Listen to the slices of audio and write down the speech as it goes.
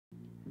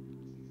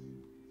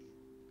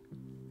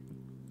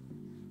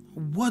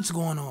What's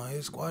going on?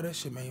 It's Squad,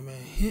 that's your main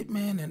man,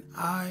 Hitman, and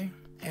I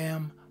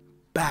am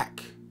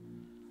back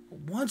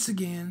once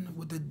again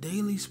with the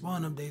daily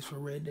spawn updates for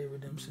Red Dead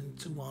Redemption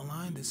 2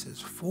 Online. This is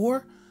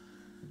for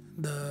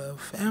the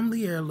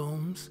family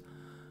heirlooms,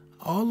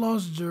 all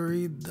lost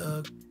jewelry,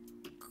 the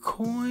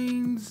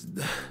coins,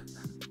 the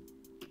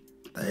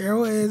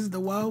arrowheads, the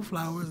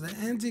wildflowers, the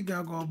antique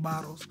alcohol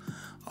bottles,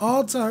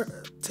 all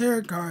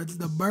tarot cards,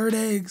 the bird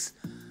eggs,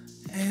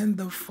 and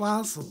the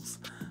fossils.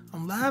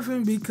 I'm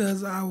laughing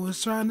because I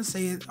was trying to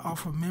say it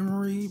off of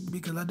memory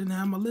because I didn't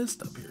have my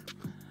list up here.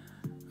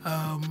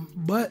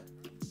 But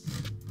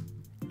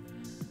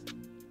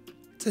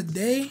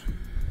today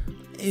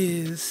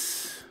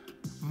is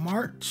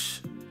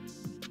March.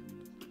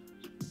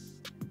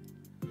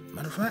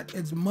 Matter of fact,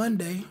 it's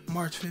Monday,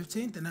 March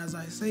 15th. And as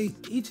I say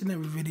each and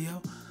every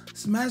video,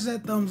 smash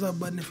that thumbs up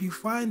button if you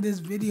find this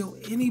video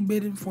any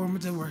bit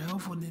informative or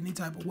helpful in any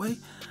type of way.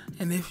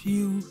 And if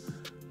you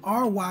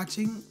are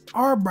watching,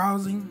 are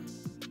browsing,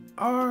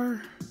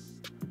 are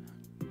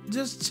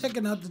just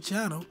checking out the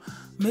channel,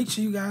 make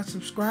sure you guys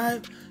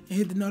subscribe and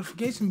hit the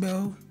notification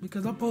bell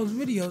because I post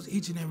videos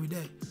each and every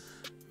day.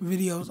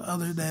 Videos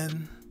other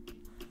than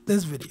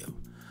this video.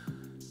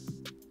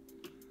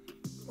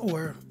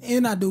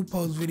 And I do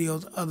post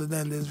videos other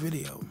than this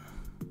video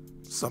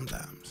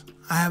sometimes.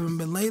 I haven't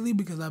been lately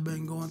because I've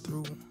been going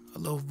through a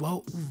little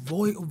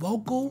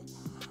vocal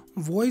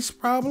voice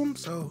problem,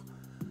 so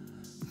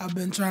I've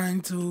been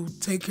trying to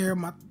take care of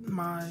my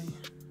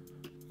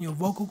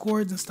vocal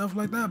cords and stuff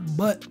like that,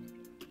 but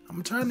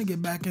I'm trying to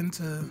get back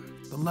into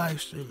the live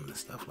streaming and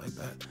stuff like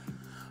that.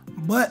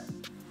 But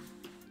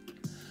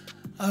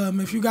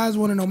if you guys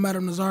want to know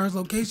Madame Nazar's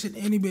location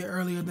any bit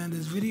earlier than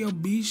this video,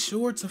 be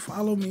sure to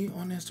follow me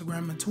on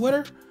Instagram and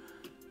Twitter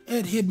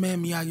at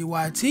Hitman Miyagii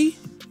YT.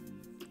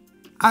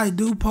 I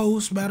do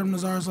post Madame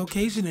Nazar's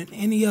location and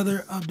any other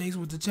updates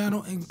with the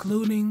channel,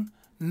 including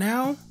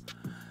now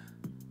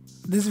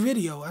this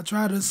video. I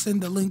try to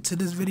send a link to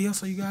this video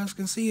so you guys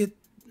can see it.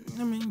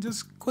 I mean,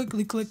 just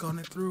quickly click on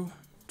it through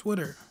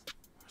Twitter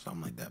or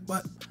something like that.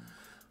 But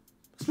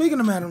speaking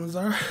of Madame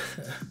Nazar,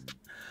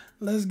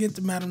 let's get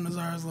to Madame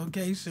Nazar's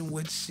location,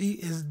 which she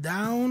is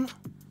down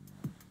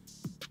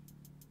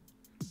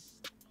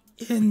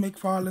in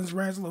McFarland's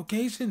Ranch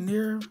location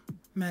near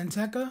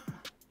Manteca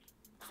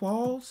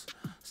Falls,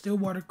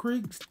 Stillwater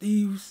Creek,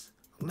 Steve's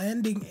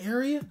Landing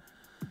area.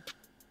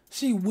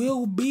 She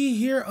will be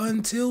here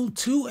until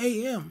 2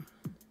 a.m.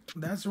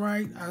 That's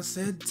right, I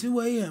said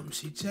 2 a.m.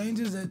 She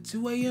changes at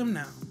 2 a.m.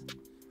 now.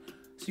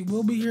 She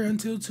will be here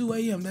until 2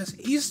 a.m. That's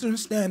Eastern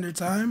Standard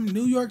Time,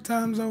 New York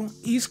time zone,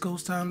 East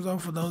Coast time zone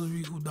for those of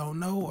you who don't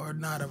know or are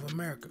not of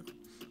America.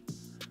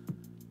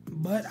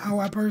 But how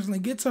I personally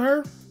get to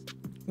her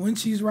when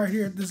she's right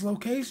here at this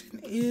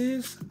location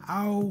is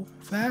I'll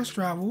fast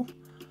travel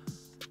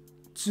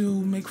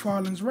to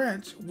McFarland's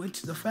Ranch,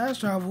 which the fast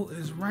travel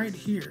is right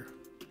here.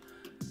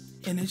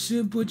 And it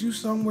should put you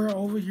somewhere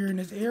over here in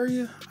this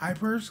area. I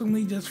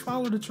personally just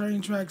follow the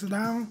train tracks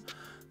down.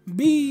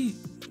 Be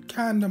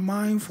kind of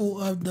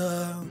mindful of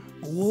the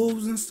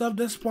wolves and stuff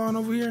that spawn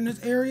over here in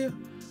this area.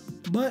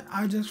 But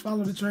I just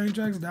follow the train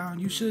tracks down.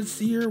 You should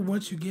see her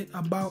once you get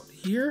about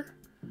here.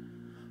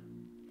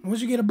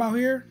 Once you get about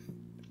here,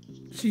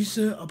 she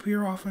should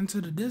appear off into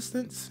the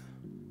distance.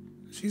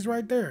 She's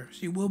right there.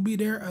 She will be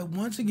there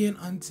once again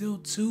until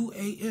 2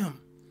 a.m.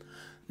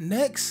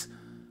 Next,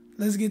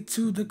 let's get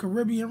to the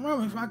Caribbean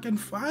rum, if I can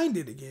find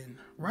it again.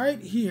 Right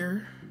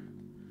here,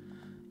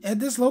 at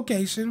this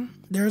location,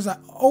 there's an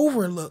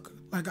overlook,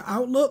 like an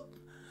outlook,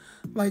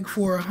 like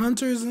for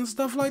hunters and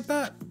stuff like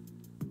that.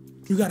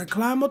 You got to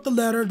climb up the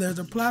ladder. There's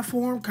a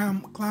platform,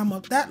 climb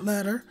up that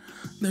ladder.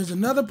 There's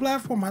another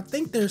platform. I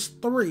think there's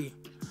 3.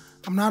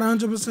 I'm not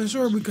 100%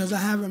 sure because I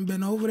haven't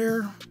been over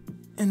there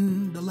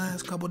in the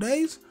last couple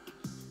days.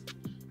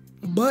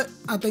 But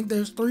I think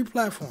there's 3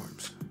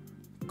 platforms.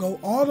 Go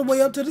all the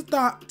way up to the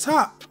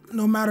top,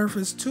 no matter if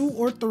it's 2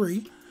 or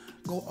 3.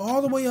 Go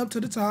all the way up to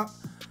the top,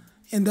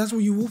 and that's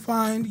where you will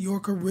find your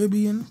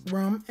Caribbean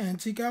rum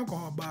antique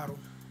alcohol bottle.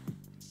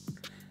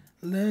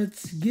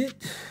 Let's get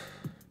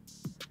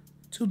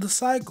to the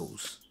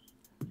cycles.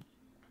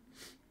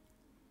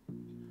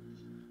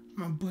 I'm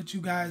going to put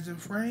you guys in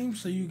frame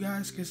so you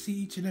guys can see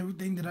each and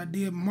everything that I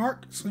did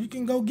mark so you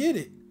can go get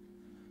it.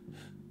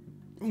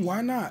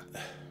 Why not?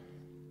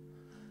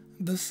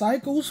 The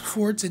cycles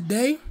for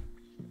today,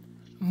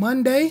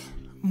 Monday,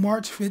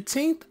 March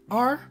 15th,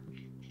 are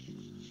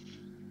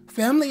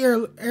Family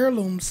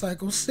Heirloom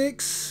Cycle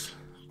 6,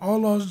 All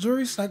Lost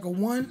Jewelry Cycle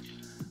 1,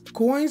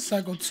 Coins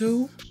Cycle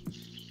 2,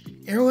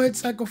 Arrowhead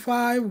Cycle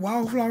 5,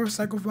 Wildflower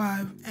Cycle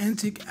 5,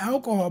 Antique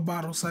Alcohol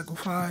Bottle Cycle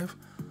 5,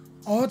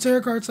 All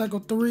Tarot Card Cycle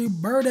 3,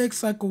 Bird Egg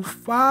Cycle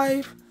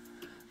 5,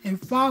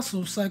 and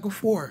Fossil Cycle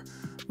 4.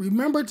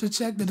 Remember to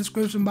check the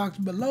description box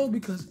below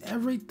because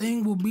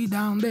everything will be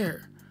down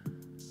there.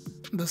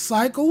 The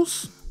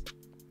cycles,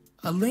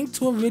 a link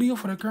to a video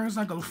for the current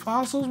cycle of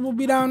fossils will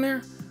be down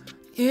there,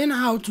 and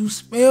how to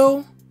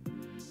spell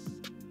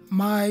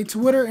my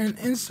Twitter and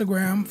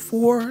Instagram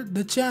for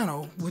the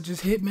channel, which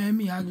is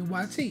Hitman Miyagi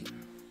YT.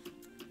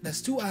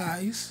 That's 2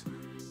 I's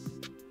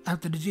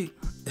after the G.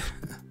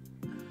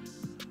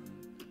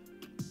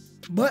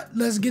 But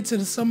let's get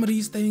to some of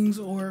these things,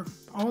 or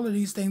all of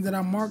these things that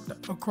I marked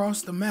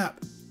across the map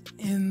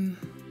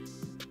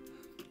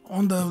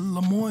on the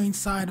Lemoyne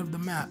side of the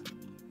map.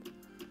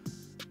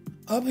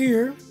 Up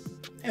here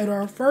at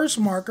our first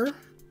marker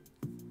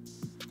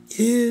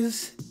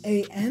is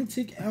a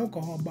antique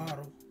alcohol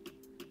bottle.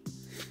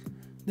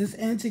 This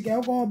antique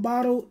alcohol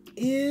bottle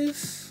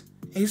is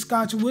a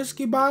Scotch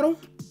whiskey bottle.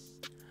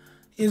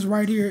 It's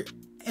right here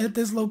at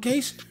this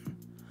location,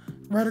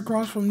 right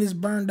across from this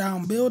burned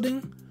down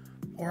building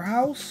or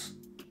house.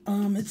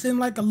 It's in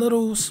like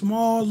a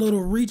small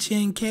little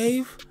reach-in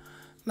cave.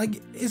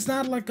 Like, it's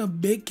not like a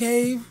big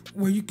cave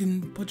where you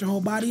can put your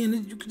whole body in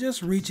it. You can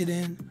just reach it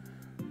in,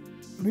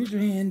 reach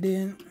your hand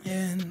in,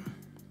 and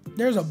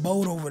there's a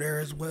boat over there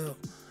as well.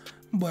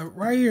 But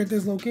right here at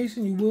this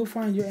location, you will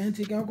find your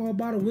antique alcohol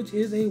bottle, which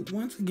is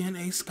once again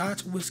a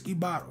Scotch whiskey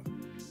bottle.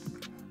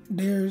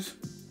 There's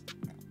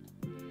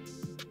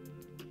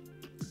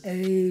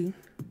a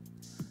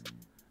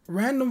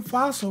random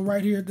fossil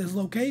right here at this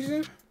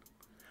location.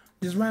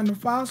 This random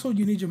fossil,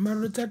 you need your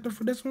metal detector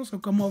for this one, so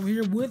come over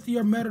here with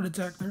your metal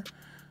detector.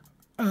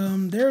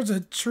 There's a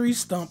tree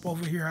stump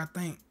over here, I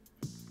think,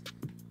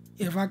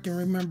 if I can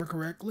remember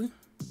correctly.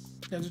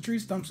 There's a tree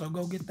stump, so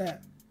go get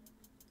that.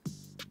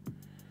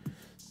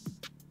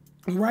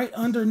 Right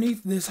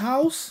underneath this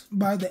house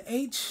by the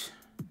H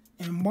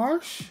and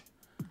Marsh,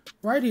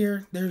 right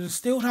here, there's a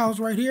stilt house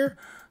right here.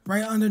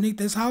 Right underneath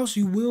this house,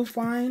 you will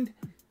find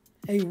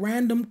a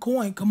random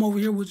coin. Come over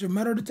here with your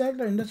metal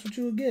detector, and that's what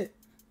you will get.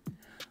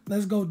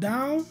 Let's go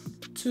down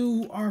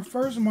to our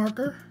first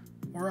marker,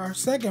 or our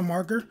second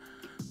marker,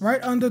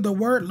 right under the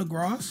word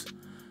Lagros.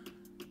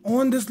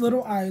 On this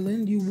little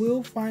island, you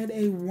will find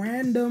a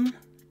random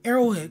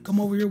arrowhead. Come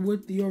over here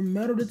with your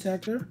metal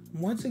detector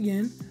once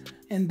again,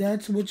 and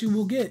that's what you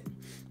will get.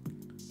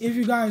 If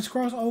you guys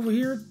cross over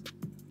here,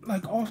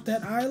 like off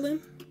that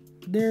island,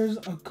 there's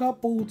a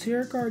couple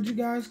tarot cards you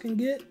guys can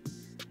get,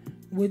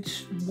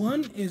 which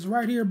one is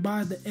right here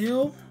by the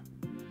L,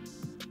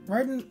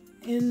 right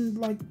in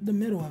like the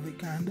middle of it,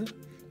 kinda.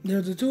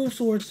 There's a Two of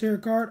Swords tarot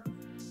card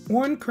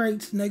on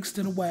crates next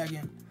to the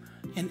wagon,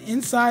 and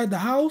inside the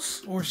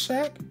house or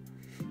shack,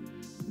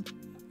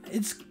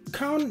 it's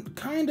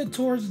kind of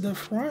towards the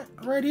front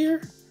right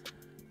here.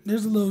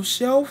 There's a little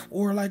shelf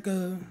or like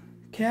a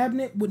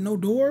cabinet with no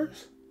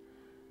doors,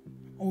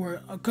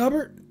 or a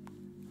cupboard.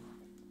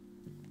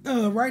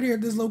 Right here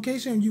at this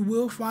location, you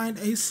will find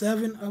a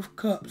 7 of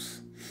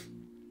Cups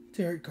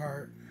tarot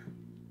card.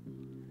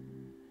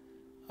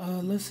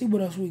 Let's see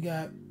what else we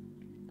got.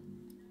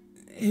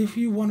 If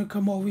you want to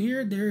come over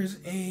here, there's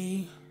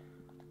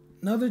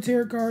another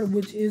tarot card,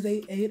 which is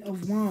a 8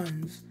 of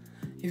Wands,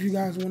 if you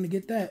guys want to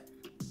get that.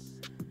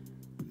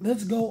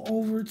 Let's go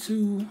over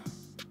to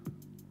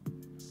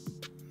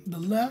the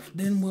left,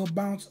 then we'll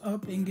bounce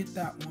up and get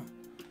that one.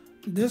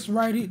 This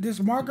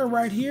marker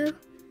right here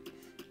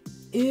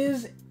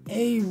is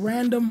a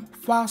random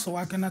fossil.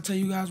 I cannot tell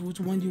you guys which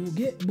one you will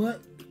get,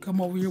 but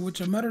come over here with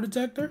your metal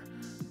detector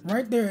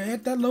right there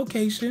at that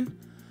location,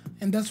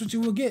 and that's what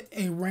you will get,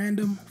 a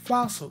random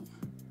fossil.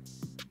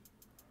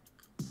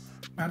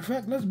 Matter of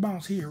fact, let's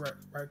bounce here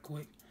right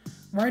quick.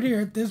 Right here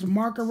at this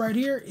marker right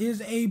here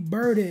is a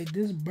bird egg.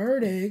 This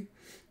bird egg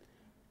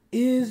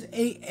is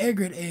a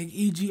egret egg,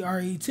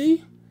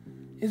 E-G-R-E-T.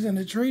 It's in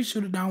a tree.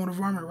 Shoot it down with a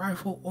varmint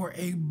rifle or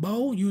a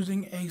bow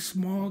using a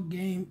small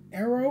game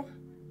arrow.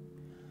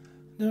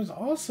 There's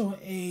also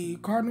a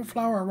cardinal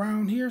flower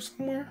around here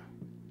somewhere.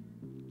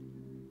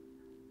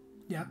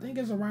 Yeah, I think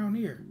it's around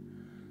here.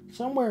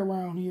 Somewhere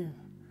around here,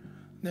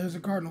 there's a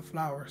cardinal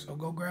flower, so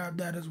go grab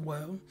that as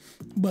well.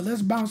 But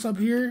let's bounce up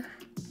here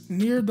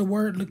near the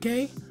word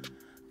Lakay,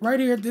 right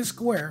here at this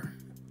square.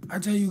 I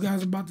tell you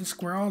guys about this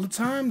square all the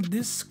time.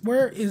 This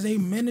square is a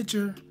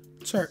miniature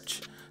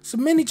church. It's a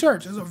mini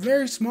church. It's a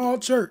very small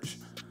church.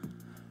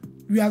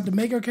 You have to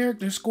make your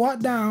character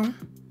squat down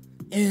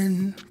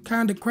and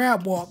kind of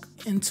crab walk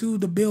into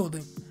the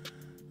building.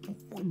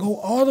 Go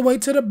all the way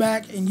to the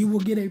back, and you will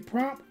get a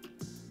prompt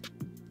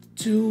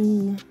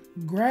to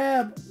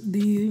grab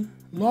the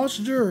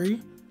lost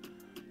jewelry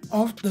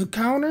off the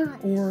counter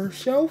or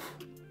shelf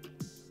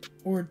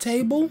or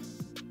table.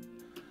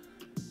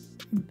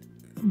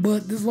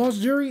 But this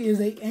lost jewelry is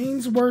a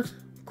Ainsworth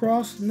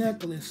cross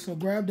necklace, so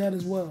grab that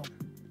as well.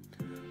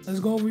 Let's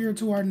go over here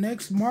to our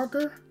next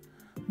marker,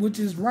 which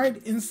is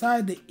right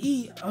inside the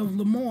E of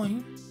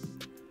Lemoyne.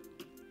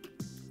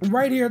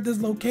 Right here at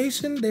this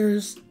location,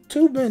 there's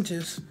 2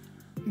 benches.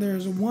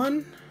 There's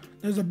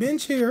a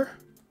bench here,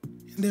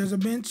 and there's a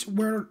bench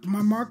where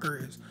my marker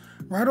is.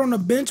 Right on the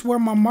bench where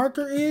my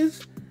marker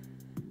is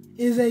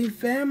a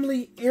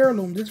family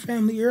heirloom. This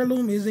family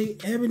heirloom is a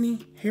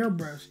ebony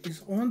hairbrush.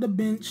 It's on the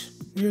bench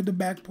near the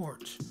back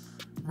porch,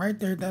 right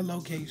there at that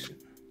location.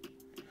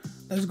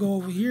 Let's go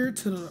over here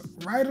to the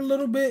right a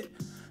little bit.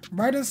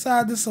 Right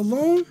inside the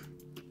saloon,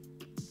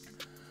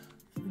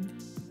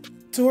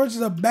 Towards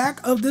the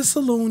back of the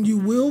saloon, you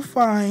will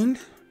find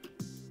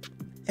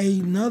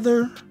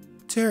another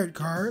tarot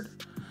card.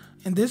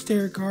 And this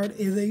tarot card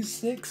is a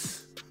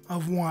 6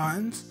 of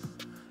Wands.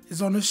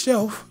 It's on a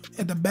shelf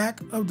at the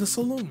back of the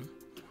saloon.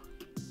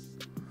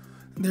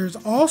 There's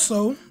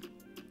also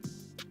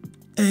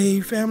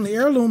a family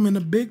heirloom in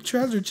a big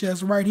treasure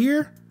chest right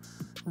here,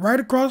 right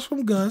across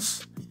from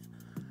Gus.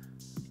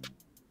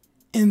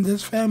 And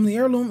this family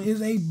heirloom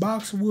is a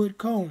boxwood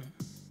comb.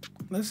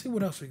 Let's see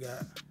what else we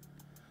got.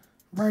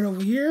 Right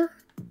over here,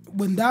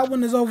 when that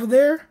one is over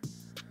there,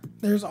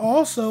 there's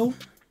also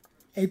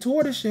a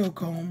tortoiseshell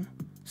comb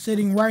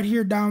sitting right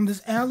here down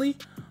this alley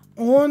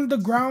on the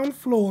ground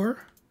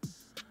floor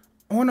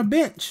on a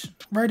bench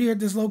right here at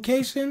this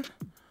location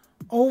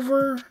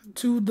over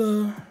to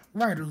the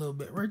right a little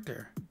bit right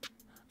there.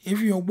 If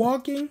you're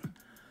walking,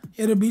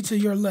 it'll be to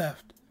your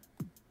left.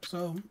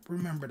 So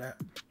remember that.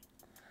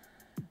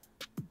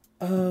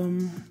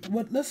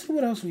 Let's see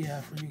what else we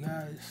have for you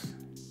guys.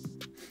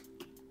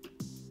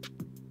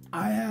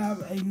 I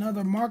have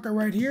another marker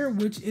right here,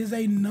 which is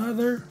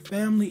another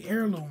family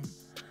heirloom.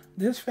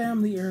 This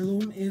family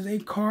heirloom is a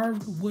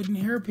carved wooden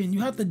hairpin. You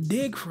have to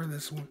dig for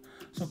this one.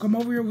 So come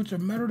over here with your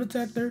metal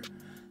detector,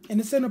 and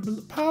it's in a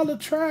pile of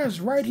trash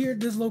right here at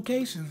this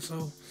location.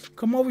 So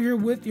come over here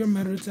with your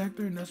metal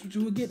detector, and that's what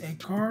you will get, a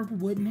carved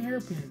wooden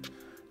hairpin.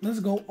 Let's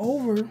go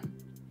over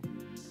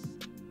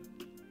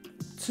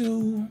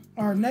to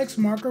our next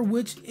marker,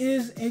 which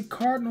is a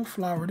cardinal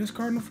flower. This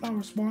cardinal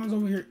flower spawns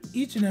over here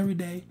each and every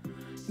day,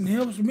 and it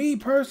helps me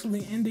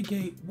personally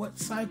indicate what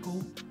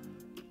cycle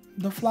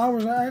the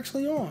flowers are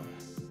actually on.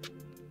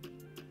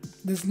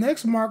 This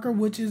next marker,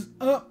 which is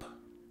up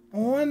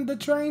on the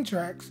train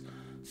tracks,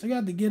 so you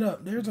have to get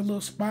up. There's a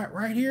little spot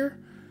right here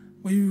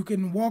where you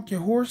can walk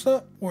your horse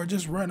up or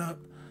just run up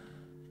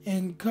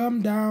and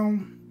come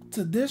down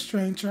to this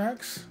train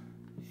tracks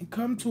and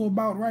come to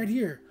about right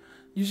here.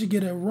 You should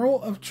get a row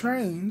of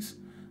trains,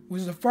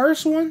 which is the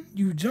first one.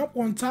 You jump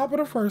on top of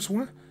the first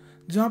one,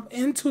 jump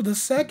into the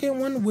second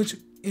one, which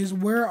is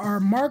where our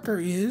marker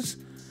is.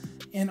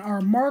 And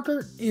our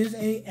marker is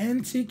a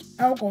antique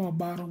alcohol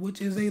bottle, which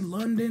is a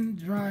London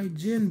Dry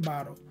Gin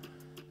bottle.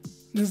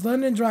 This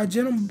London Dry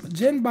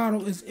Gin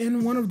bottle is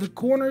in one of the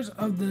corners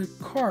of the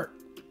cart,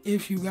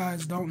 if you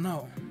guys don't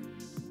know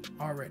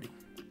already.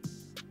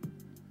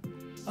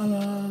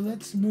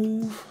 Let's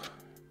move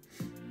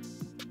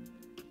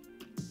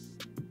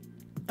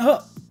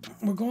up.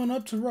 We're going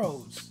up to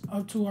roads,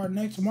 up to our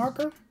next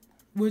marker,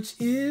 which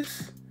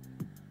is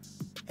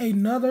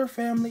another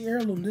family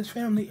heirloom. This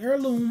family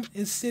heirloom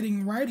is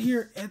sitting right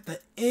here at the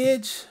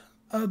edge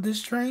of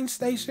this train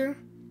station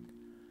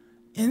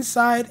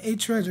inside a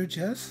treasure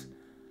chest.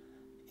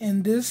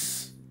 And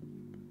this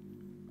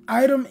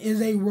item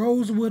is a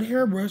rosewood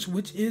hairbrush,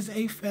 which is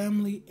a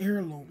family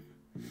heirloom.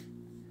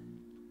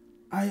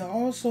 I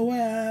also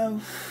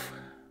have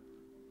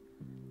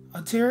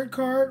a tarot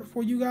card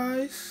for you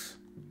guys,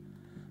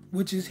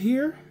 which is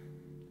here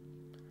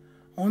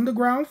on the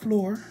ground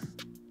floor.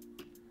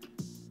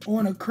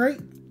 On a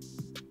crate,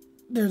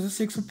 there's a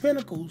 6 of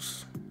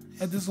Pentacles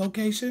at this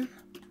location.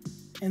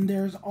 And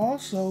there's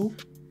also,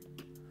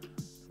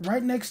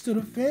 right next to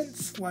the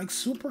fence, like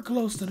super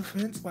close to the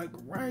fence, like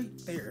right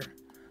there,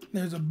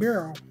 there's a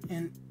barrel.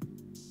 And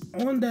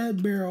on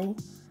that barrel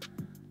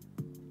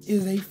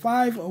is a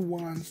 5 of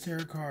Wands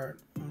tarot card.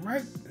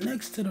 Right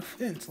next to the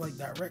fence, like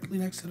directly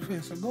next to the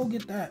fence. So go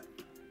get that.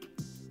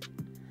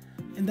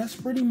 And that's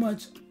pretty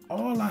much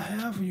all I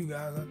have for you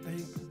guys, I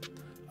think.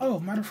 Oh,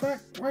 matter of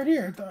fact, right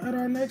here at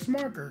our next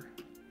marker,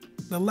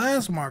 the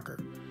last marker.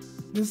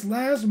 This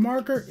last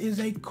marker is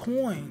a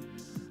coin.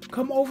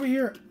 Come over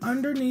here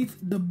underneath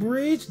the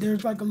bridge.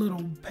 There's like a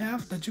little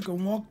path that you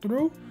can walk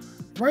through.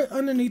 Right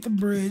underneath the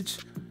bridge.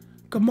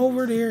 Come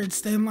over there and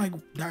stand like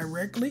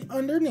directly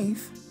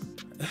underneath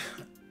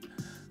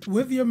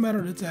with your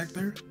metal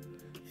detector.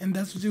 And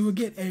that's what you will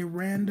get, a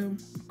random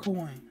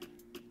coin.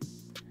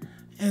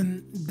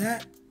 And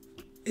that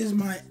is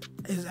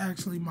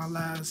actually my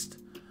last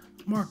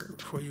marker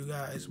for you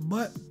guys.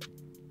 But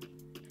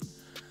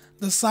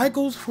the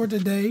cycles for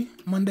today,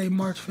 Monday,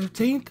 March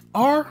 15th,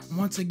 are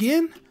once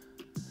again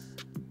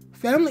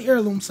Family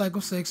Heirloom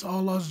Cycle 6,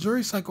 All Lost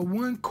Jewelry Cycle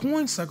 1,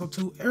 Coin Cycle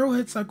 2,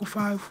 Arrowhead Cycle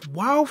 5,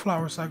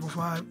 Wildflower Cycle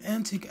 5,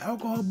 Antique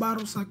Alcohol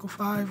Bottle Cycle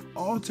 5,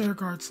 All Tarot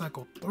Card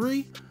Cycle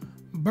 3,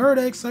 Bird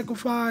Egg Cycle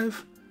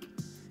 5,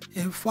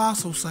 and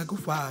Fossil Cycle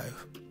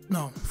 5.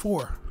 No,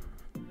 4.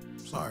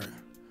 Sorry.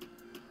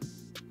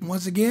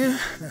 Once again,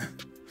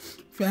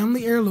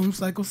 Family Heirloom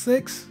Cycle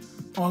 6,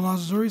 All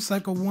Lost Jewelry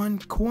Cycle 1,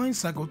 Coin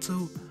Cycle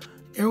 2,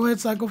 Arrowhead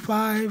Cycle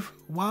 5,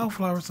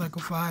 Wildflower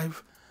Cycle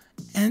 5,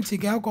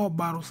 Antique Alcohol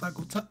Bottle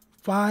Cycle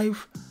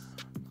 5,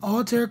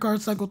 All Tarot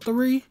Card Cycle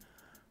 3,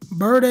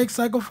 Bird Egg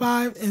Cycle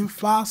 5, and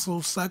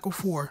Fossil Cycle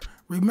 4.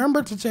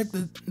 Remember to check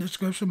the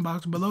description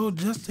box below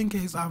just in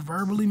case I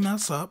verbally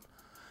mess up.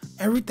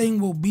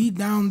 Everything will be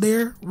down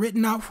there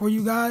written out for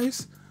you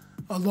guys,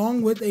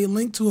 along with a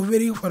link to a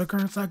video for the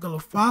current cycle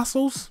of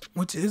fossils,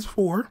 which is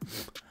 4,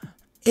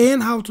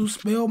 and how to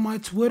spell my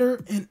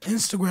Twitter and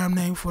Instagram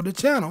name for the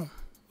channel,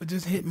 which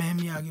is Hitman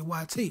Miyagi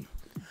YT.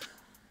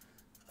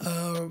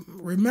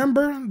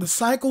 Remember, the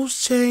cycles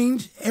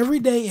change every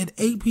day at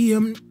 8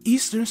 p.m.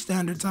 Eastern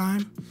Standard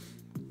Time.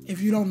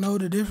 If you don't know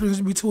the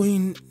difference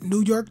between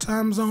New York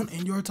time zone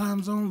and your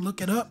time zone,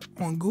 look it up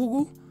on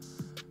Google.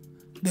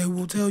 They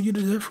will tell you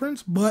the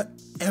difference. But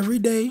every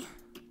day,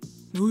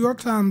 New York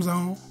time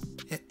zone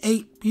at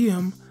 8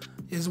 p.m.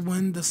 is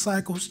when the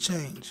cycles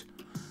change.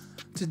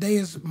 Today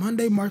is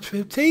Monday, March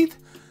 15th.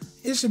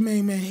 It's your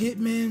main man,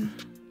 Hitman.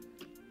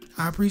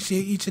 I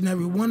appreciate each and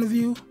every one of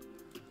you.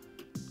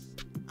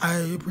 I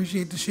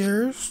appreciate the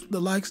shares, the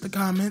likes, the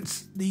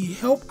comments, the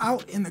help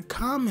out in the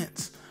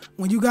comments.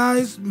 When you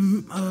guys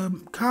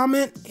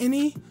comment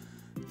any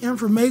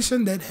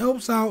information that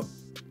helps out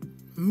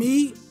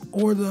me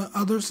or the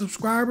other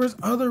subscribers,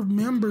 other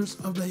members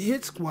of the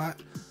Hit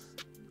Squad,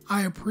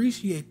 I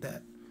appreciate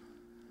that.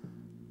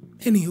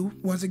 Anywho,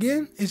 once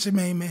again, it's your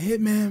main man,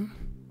 Hitman,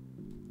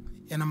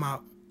 and I'm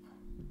out.